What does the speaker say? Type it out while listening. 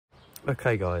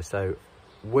Okay guys, so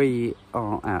we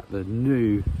are at the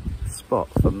new spot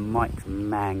for Mike's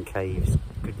Man Cave's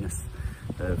goodness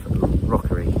of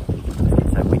rockery.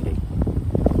 It's so windy.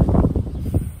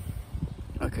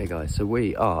 Okay guys, so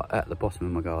we are at the bottom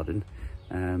of my garden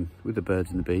with the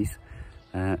birds and the bees,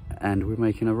 and we're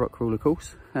making a rock crawler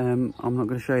course. I'm not going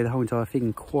to show you the whole entire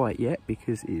thing quite yet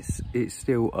because it's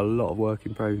still a lot of work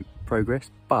in progress,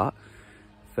 but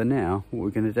for now what we're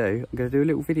going to do, I'm going to do a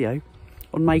little video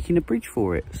on making a bridge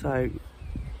for it. So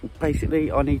basically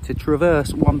I need to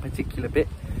traverse one particular bit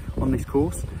on this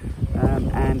course,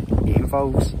 and it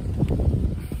involves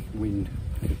wind.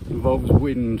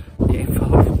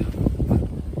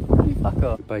 Fuck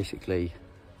off. Basically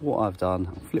what I've done,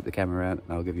 I'll flip the camera around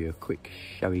and I'll give you a quick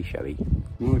showy.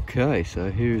 Okay,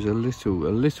 so here's a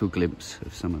little glimpse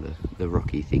of some of the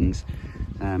rocky things.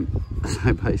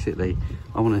 So basically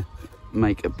I want to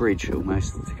make a bridge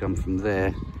almost to come from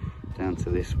there down to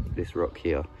this rock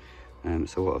here.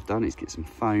 So what I've done is get some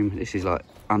foam. This is like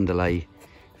underlay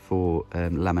for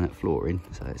laminate flooring,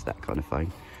 so it's that kind of foam.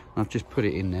 And I've just put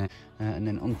it in there, and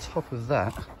then on top of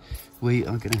that we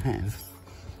are going to have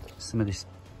some of this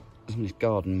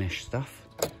garden mesh stuff,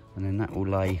 and then that will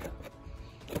lay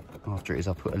after it is.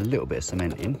 I'll put a little bit of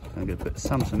cement in. I'm going to put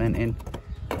some cement in,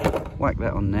 whack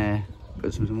that on there,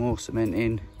 put some more cement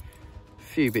in, a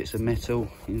few bits of metal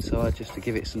inside just to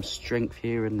give it some strength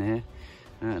here and there,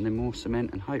 and then more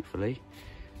cement, and hopefully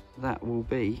that will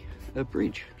be a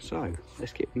bridge. So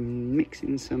let's get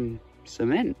mixing some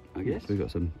cement, I guess. We've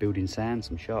got some building sand,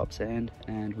 some sharp sand,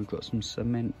 and we've got some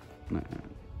cement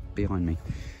behind me.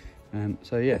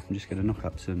 So yeah, I'm just going to knock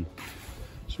up some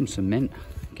cement,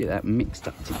 get that mixed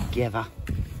up together,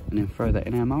 and then throw that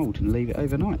in our mould and leave it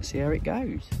overnight, see how it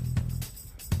goes.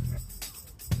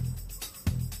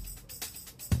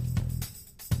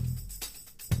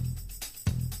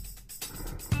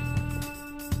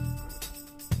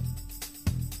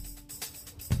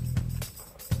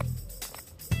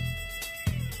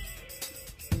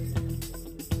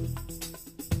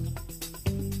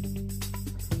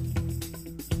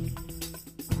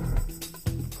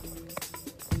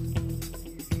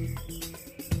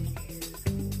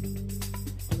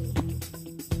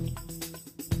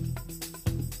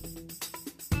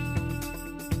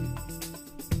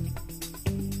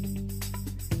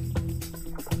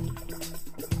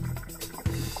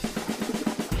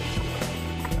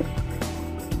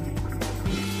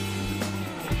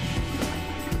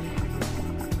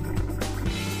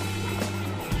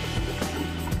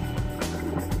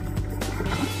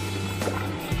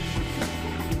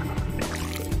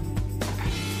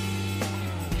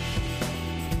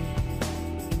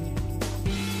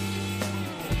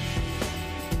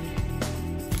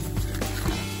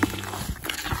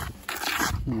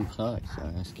 Okay, so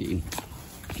that's getting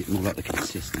more like the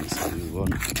consistency we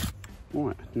want.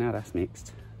 Right, now that's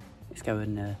mixed, let's go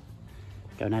and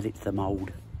add it to the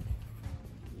mould.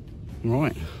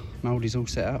 Right, mould is all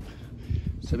set up,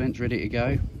 cement's ready to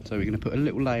go. So we're going to put a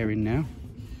little layer in now, and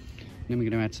then we're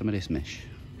going to add some of this mesh.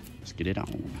 Let's get it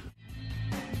on.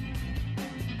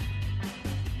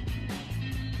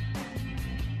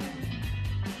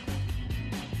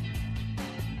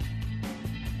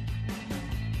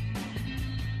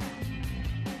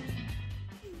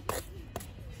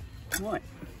 Right,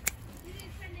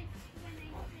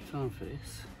 time for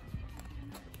this.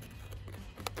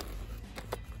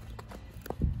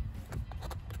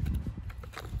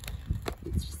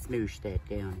 Let's smoosh that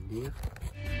down in there.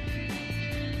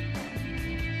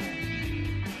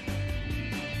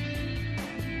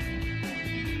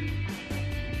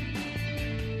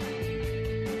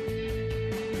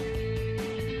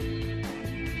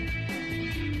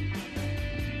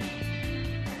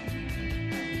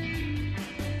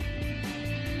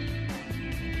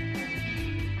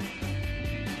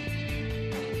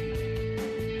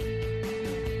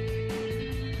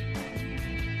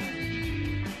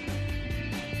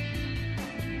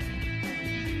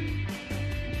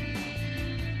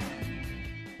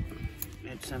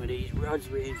 Some of these rods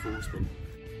reinforcement.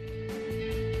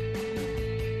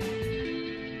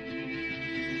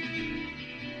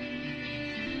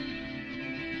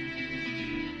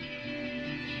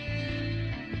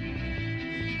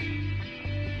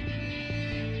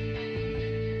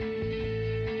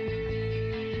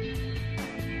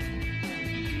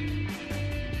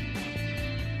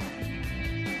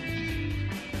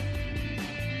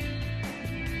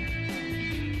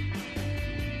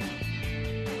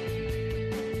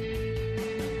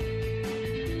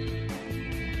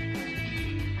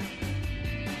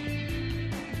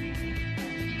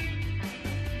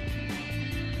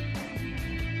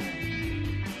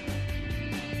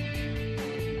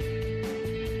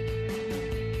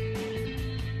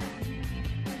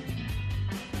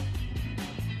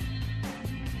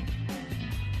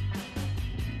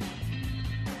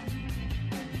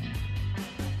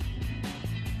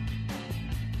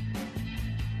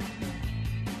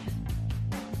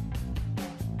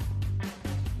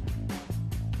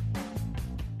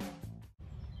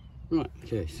 Right,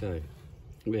 okay, so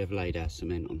we have laid our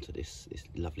cement onto this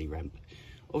lovely ramp.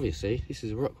 Obviously, this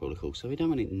is a rock roller course, so we don't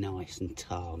want it nice and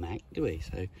tarmac, do we?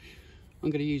 So I'm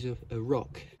going to use a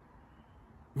rock.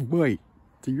 Wait,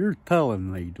 so you're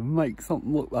telling me to make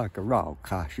something look like a rock,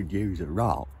 I should use a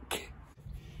rock?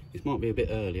 This might be a bit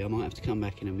early, I might have to come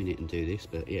back in a minute and do this,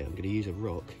 but yeah, I'm going to use a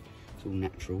rock. It's all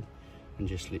natural, and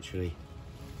just literally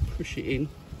push it in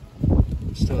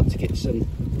and start to get some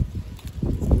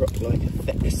rock-like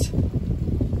effects.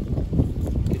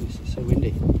 Goodness, it's so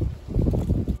windy.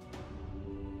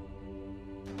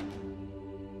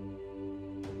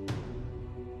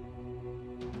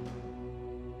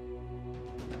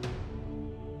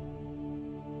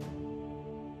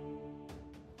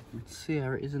 Let's see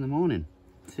how it is in the morning.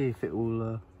 See if it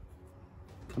will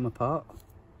come apart.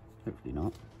 Hopefully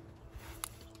not.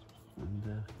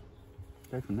 And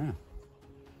go from there.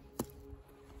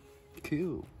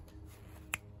 Cool.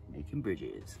 Making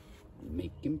bridges.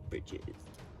 Making bridges.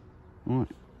 Right,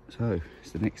 so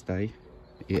it's the next day.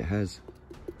 It has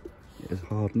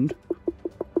hardened.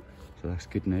 So that's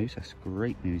good news. That's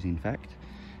great news, in fact.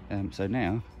 So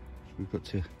now we've got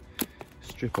to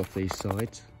strip off these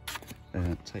sides,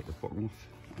 take the bottom off,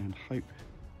 and hope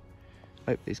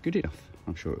it's good enough.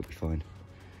 I'm sure it'll be fine.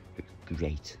 Looks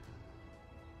great.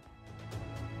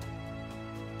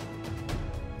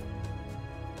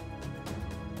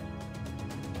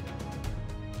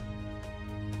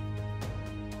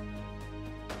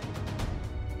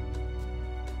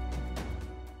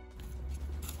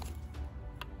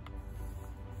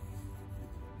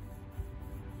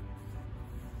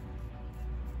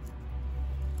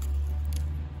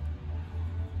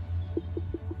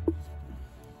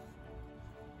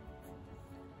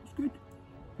 Good.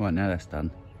 Right, now that's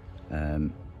done,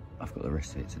 I've got the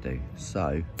rest of it to do, so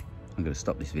I'm going to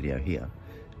stop this video here,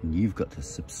 and you've got to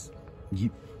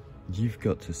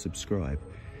subscribe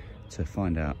to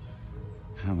find out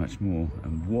how much more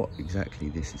and what exactly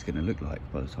this is going to look like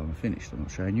by the time I'm finished. I'm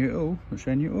not showing you it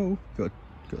all. Got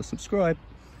to subscribe.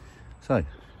 So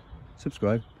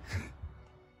subscribe.